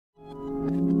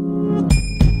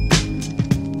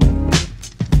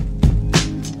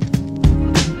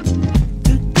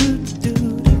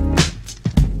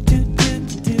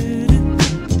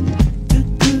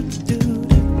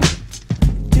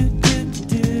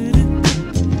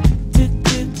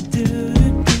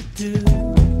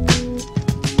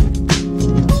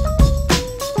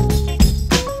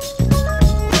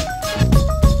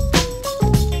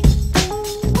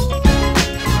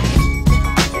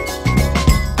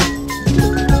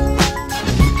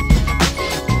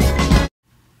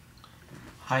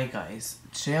Hi guys,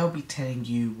 today I'll be telling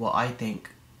you what I think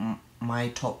my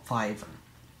top 5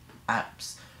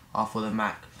 apps are for the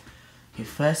Mac. Okay,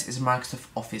 first is Microsoft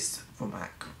Office for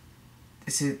Mac.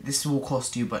 This will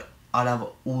cost you, but I'll have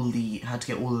how to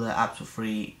get all the apps for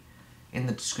free in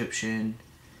the description.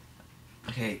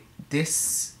 Okay, the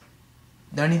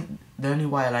only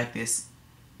why I like this,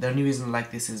 the only reason I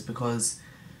like this is because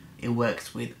it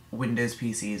works with Windows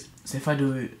PCs. So if I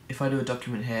do a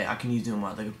document here, I can use it on my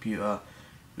other computer,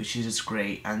 which is just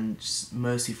great, and just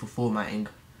mostly for formatting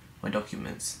my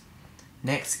documents.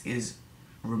 Next is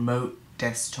Remote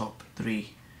Desktop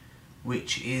 3,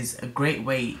 which is a great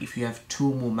way if you have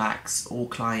 2 or more Macs or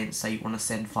clients that you want to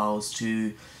send files to.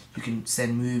 You can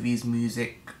send movies,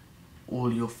 music,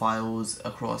 all your files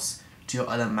across to your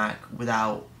other Mac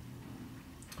without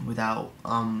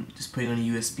just putting on a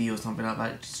USB or something like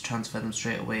that. Just transfer them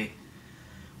straight away,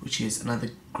 which is another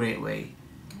great way.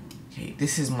 Okay,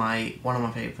 this is one of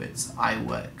my favorites,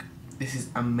 iWork. This is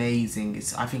amazing.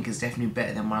 I think it's definitely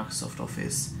better than Microsoft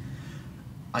Office.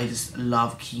 I just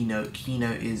love Keynote.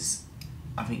 Keynote is,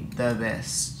 I think, the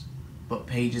best, but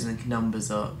Pages and Numbers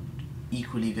are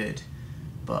equally good.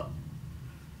 But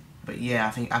yeah,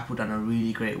 I think Apple done a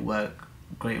really great work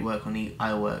on the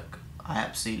iWork. I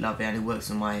absolutely love it, and it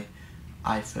works on my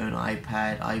iPhone,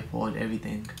 iPad, iPod,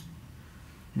 everything.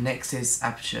 Next is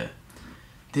Aperture.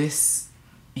 This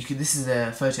is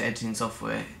a photo editing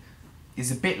software.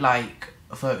 It's a bit like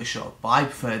Photoshop, but I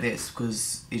prefer this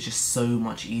because it's just so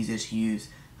much easier to use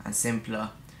and simpler.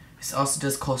 It also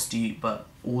does cost you, but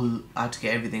how to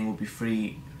get everything will be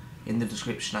free in the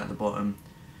description at the bottom.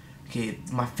 Okay,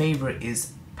 my favorite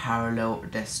is Parallel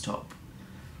Desktop.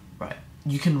 Right,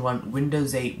 you can run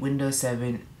Windows 8, Windows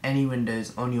 7, any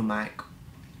Windows on your Mac.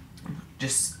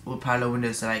 Just with Parallel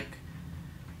Windows, like,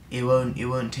 it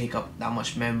won't take up that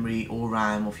much memory or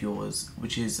RAM of yours,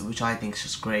 which I think is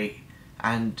just great,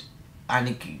 and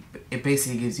it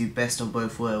basically gives you best of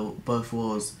both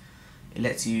worlds. It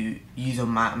lets you use your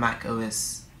Mac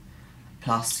OS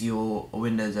plus your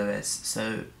Windows OS.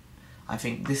 So I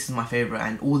think this is my favorite,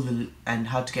 and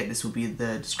how to get this will be in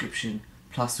the description,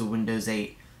 plus your Windows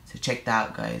 8. So check that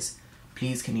out, guys.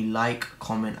 Please can you like,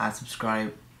 comment and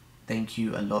subscribe. Thank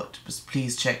you a lot. Just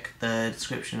please check the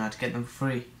description how to get them for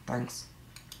free. Thanks.